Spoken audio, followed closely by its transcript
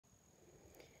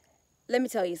Let me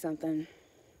tell you something.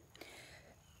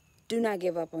 Do not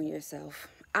give up on yourself.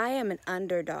 I am an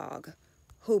underdog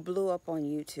who blew up on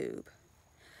YouTube.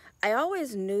 I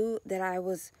always knew that I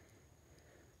was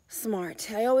smart.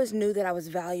 I always knew that I was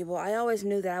valuable. I always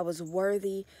knew that I was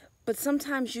worthy. But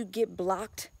sometimes you get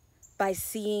blocked by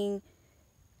seeing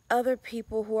other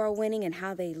people who are winning and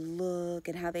how they look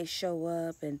and how they show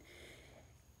up. And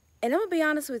I'm going to be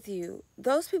honest with you.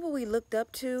 Those people we looked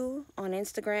up to on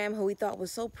Instagram who we thought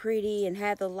was so pretty and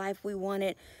had the life we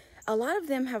wanted, a lot of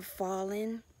them have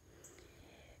fallen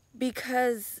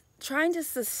because trying to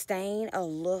sustain a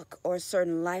look or a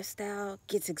certain lifestyle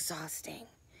gets exhausting.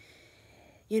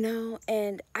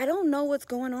 And I don't know what's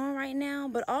going on right now,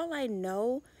 but all I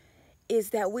know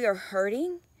is that we are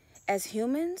hurting as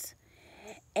humans,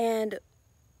 and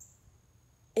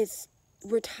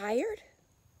we're tired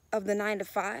of the 9 to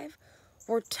 5.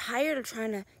 We're tired of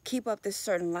trying to keep up this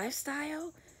certain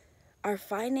lifestyle. Our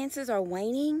finances are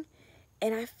waning,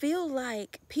 and I feel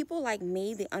like people like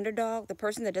me, the underdog, the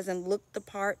person that doesn't look the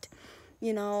part,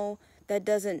 that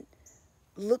doesn't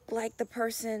look like the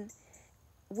person,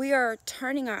 we are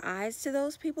turning our eyes to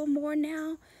those people more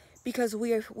now because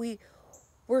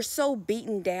we're so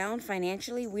beaten down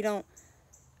financially.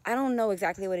 I don't know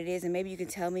exactly what it is, and maybe you can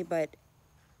tell me, but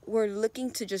we're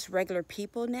looking to just regular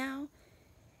people now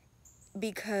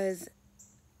because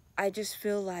I just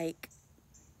feel like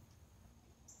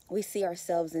we see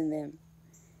ourselves in them,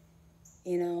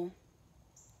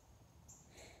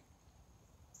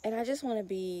 And I just want to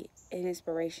be an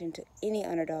inspiration to any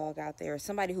underdog out there, or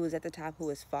somebody who is at the top who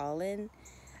has fallen.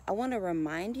 I want to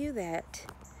remind you that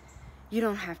you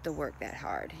don't have to work that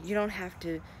hard. You don't have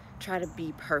to try to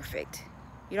be perfect.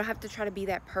 You don't have to try to be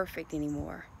that perfect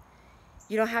anymore.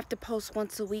 You don't have to post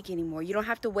once a week anymore. You don't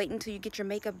have to wait until you get your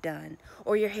makeup done,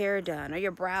 or your hair done, or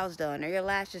your brows done, or your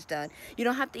lashes done. You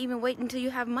don't have to even wait until you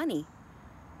have money.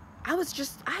 I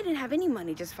didn't have any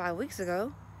money just 5 weeks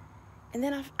ago. And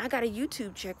then I got a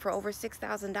YouTube check for over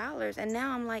 $6,000. And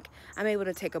now I'm able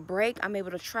to take a break. I'm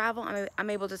able to travel. I'm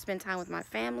able to spend time with my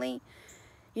family.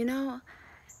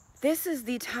 This is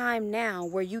the time now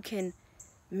where you can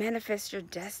manifest your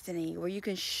destiny, where you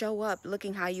can show up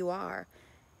looking how you are.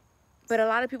 But a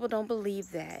lot of people don't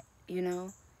believe that,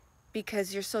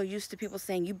 because you're so used to people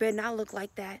saying, you better not look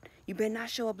like that. You better not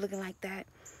show up looking like that.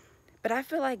 But I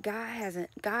feel like God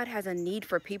has a need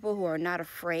for people who are not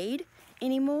afraid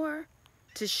anymore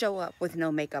to show up with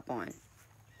no makeup on,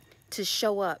 to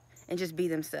show up and just be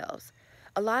themselves.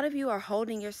 A lot of you are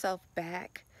holding yourself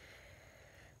back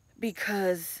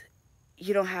because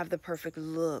you don't have the perfect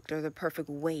look or the perfect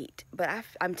weight. But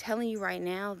I'm telling you right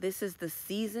now, this is the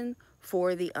season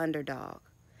for the underdog.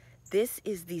 This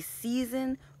is the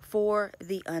season for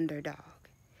the underdog.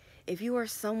 If you are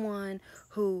someone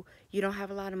who you don't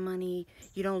have a lot of money,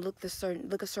 you don't look a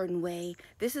certain way,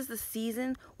 this is the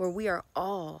season where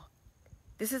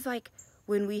this is like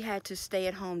when we had to stay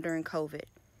at home during COVID.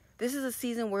 This is a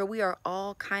season where we are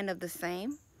all kind of the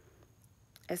same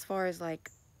as far as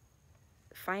like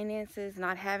finances,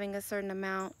 not having a certain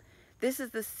amount. This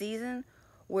is the season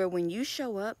where when you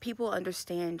show up, people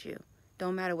understand you.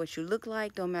 Don't matter what you look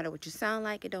like, don't matter what you sound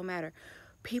like, it don't matter.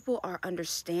 People are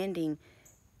understanding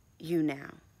you now.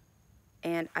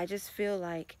 And I just feel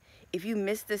like if you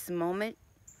miss this moment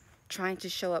trying to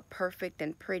show up perfect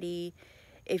and pretty,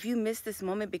 if you miss this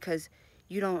moment because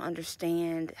you don't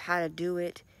understand how to do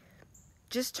it,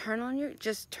 just turn on your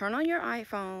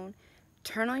iPhone,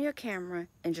 turn on your camera,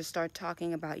 and just start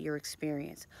talking about your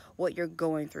experience, what you're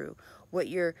going through, what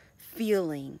you're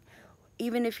feeling.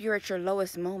 Even if you're at your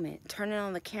lowest moment, turning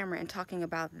on the camera and talking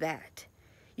about that.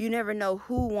 You never know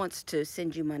who wants to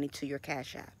send you money to your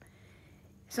Cash App.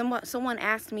 Someone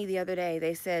asked me the other day,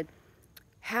 they said,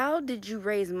 how did you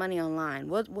raise money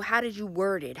online? How did you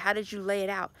word it? How did you lay it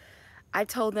out? I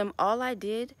told them all I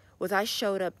did was I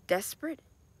showed up desperate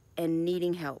and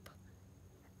needing help.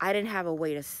 I didn't have a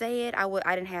way to say it. I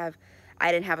didn't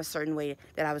have a certain way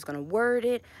that I was going to word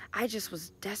it. I just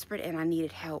was desperate and I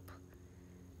needed help.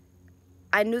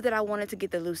 I knew that I wanted to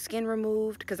get the loose skin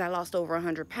removed because I lost over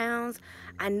 100 pounds.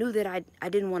 I knew that I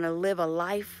didn't want to live a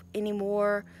life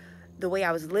anymore the way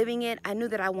I was living it. I knew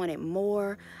that I wanted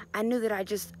more. I knew that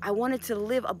I wanted to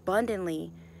live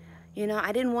abundantly.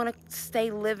 I didn't want to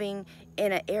stay living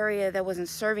in an area that wasn't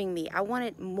serving me. I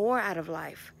wanted more out of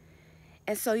life.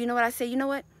 And so, you know what I said? You know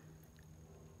what?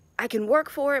 I can work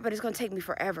for it, but it's going to take me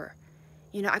forever.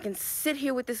 I can sit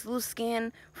here with this loose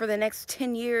skin for the next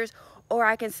 10 years, or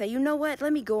I can say, you know what?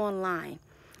 Let me go online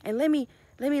and let me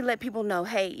let people know,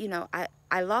 hey,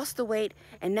 I lost the weight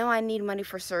and now I need money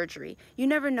for surgery. You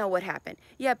never know what happened.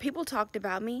 Yeah, people talked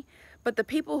about me, But the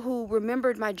people who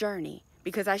remembered my journey,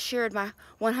 because I shared my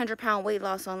 100-pound weight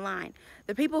loss online,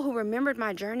 the people who remembered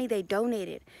my journey, they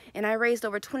donated. And I raised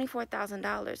over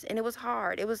 $24,000. And it was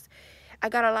hard. I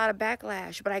got a lot of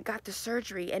backlash, but I got the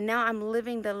surgery. And now I'm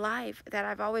living the life that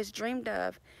I've always dreamed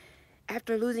of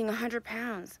after losing 100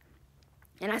 pounds.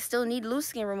 And I still need loose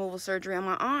skin removal surgery on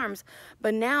my arms.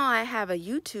 But now I have a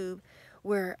YouTube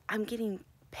where I'm getting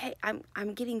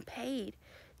paid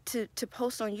to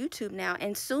post on YouTube now,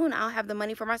 and soon I'll have the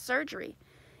money for my surgery,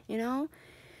 you know?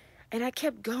 And I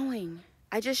kept going.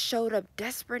 I just showed up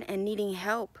desperate and needing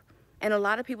help. And a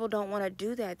lot of people don't want to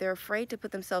do that. They're afraid to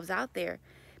put themselves out there.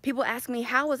 People ask me,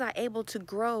 how was I able to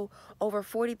grow over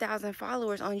 40,000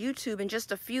 followers on YouTube in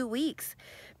just a few weeks?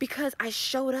 Because I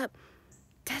showed up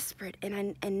desperate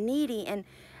and needy,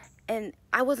 and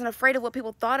I wasn't afraid of what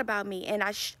people thought about me. And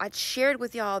I shared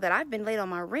with y'all that I've been late on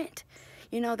my rent,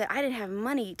 you know, that I didn't have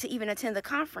money to even attend the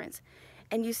conference.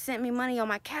 And you sent me money on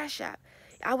my Cash App.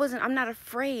 I'm not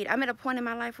afraid. I'm at a point in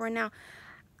my life where now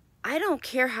I don't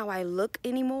care how I look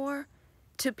anymore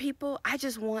to people. I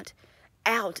just want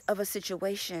out of a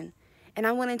situation. And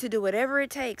I'm willing to do whatever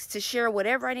it takes to share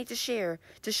whatever I need to share,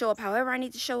 to show up however I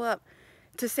need to show up,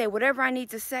 to say whatever I need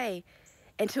to say,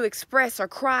 and to express or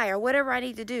cry or whatever I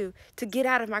need to do to get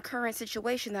out of my current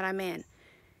situation that I'm in.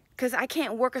 Because I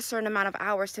can't work a certain amount of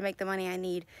hours to make the money I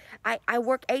need. I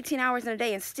worked 18 hours in a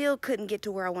day and still couldn't get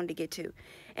to where I wanted to get to.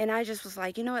 And I just was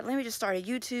like, you know what, let me just start a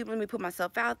YouTube. Let me put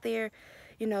myself out there.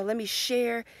 You know, let me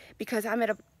share, because I'm at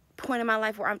a point in my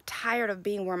life where I'm tired of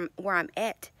being where I'm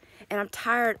at. And I'm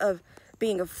tired of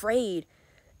being afraid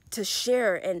to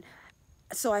share. And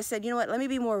so I said, you know what, let me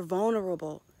be more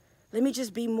vulnerable. Let me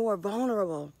just be more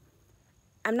vulnerable.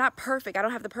 I'm not perfect. I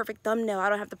don't have the perfect thumbnail. I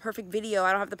don't have the perfect video.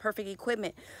 I don't have the perfect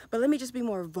equipment. But let me just be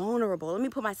more vulnerable. Let me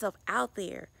put myself out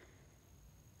there.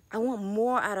 I want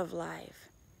more out of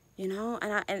life, you know?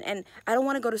 And I don't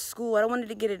want to go to school. I don't want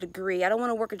to get a degree. I don't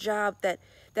want to work a job that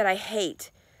I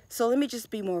hate. So let me just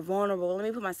be more vulnerable. Let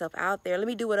me put myself out there. Let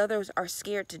me do what others are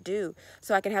scared to do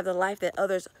so I can have the life that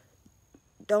others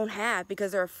don't have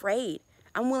because they're afraid.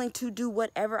 I'm willing to do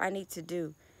whatever I need to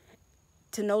do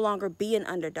to no longer be an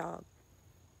underdog.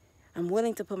 I'm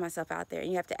willing to put myself out there. And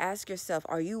you have to ask yourself,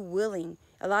 are you willing?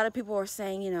 A lot of people are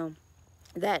saying, you know,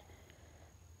 that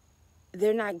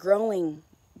they're not growing.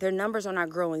 Their numbers are not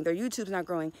growing. Their YouTube's not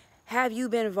growing. Have you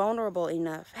been vulnerable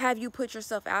enough? Have you put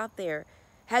yourself out there?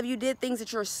 Have you did things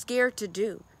that you're scared to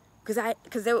do? Because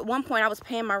at one point I was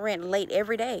paying my rent late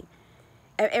every day,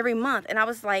 every month. And I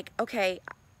was like, okay,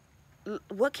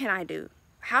 what can I do?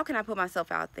 How can I put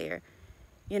myself out there?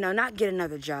 You know, not get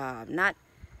another job,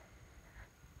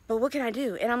 but what can I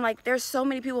do? And I'm like, there's so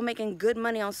many people making good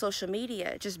money on social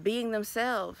media, just being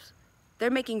themselves.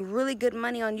 They're making really good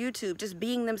money on YouTube, just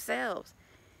being themselves.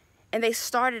 And they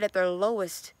started at their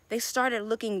lowest. They started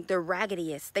looking their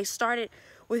raggediest. They started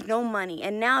with no money.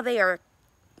 And now they are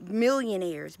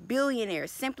millionaires,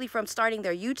 billionaires, simply from starting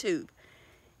their YouTube.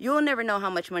 You'll never know how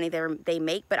much money they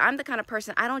make, but I'm the kind of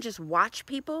person, I don't just watch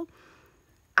people.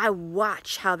 I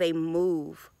watch how they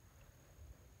move.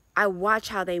 I watch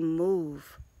how they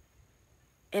move.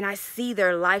 And I see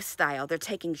their lifestyle. They're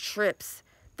taking trips.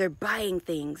 They're buying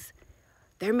things.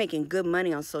 They're making good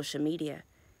money on social media.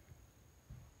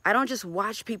 I don't just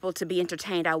watch people to be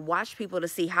entertained. I watch people to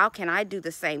see how can I do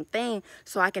the same thing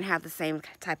so I can have the same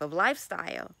type of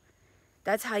lifestyle.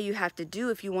 That's how you have to do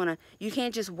if you want to. You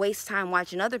can't just waste time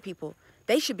watching other people.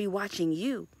 They should be watching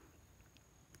you.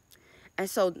 And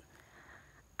so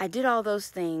I did all those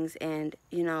things, and,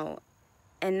 you know,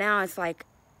 and now it's like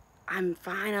I'm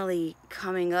finally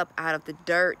coming up out of the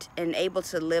dirt and able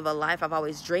to live a life I've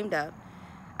always dreamed of.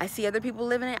 I see other people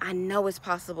living it. I know it's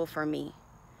possible for me.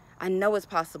 I know it's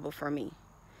possible for me.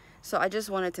 So I just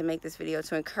wanted to make this video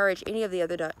to encourage any of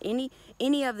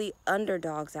the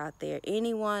underdogs out there,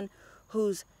 anyone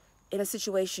who's in a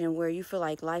situation where you feel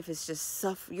like life is just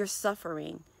you're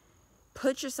suffering.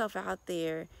 Put yourself out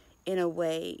there in a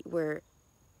way where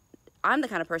I'm the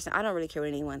kind of person, I don't really care what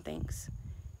anyone thinks,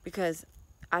 because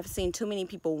I've seen too many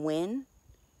people win,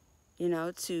 you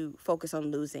know, to focus on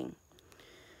losing.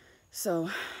 So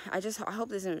I hope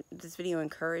this video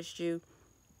encouraged you.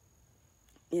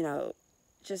 You know,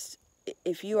 just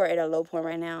if you are at a low point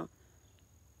right now,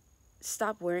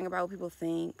 stop worrying about what people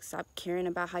think. Stop caring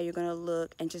about how you're going to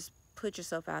look, and just put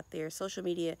yourself out there. Social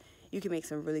media, you can make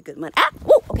some really good money. Ah!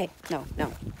 Woo! Okay. No.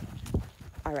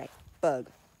 All right. Bug.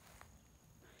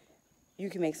 You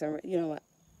can make some, you know what?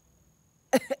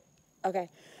 Okay.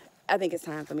 I think it's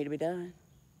time for me to be done.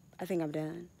 I think I'm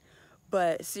done.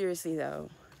 But seriously, though,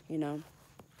 you know,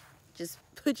 just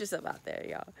put yourself out there,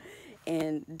 y'all.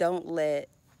 And don't let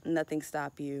nothing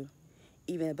stop you.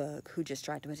 even a bug who just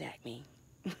tried to attack me.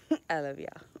 I love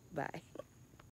y'all. Bye.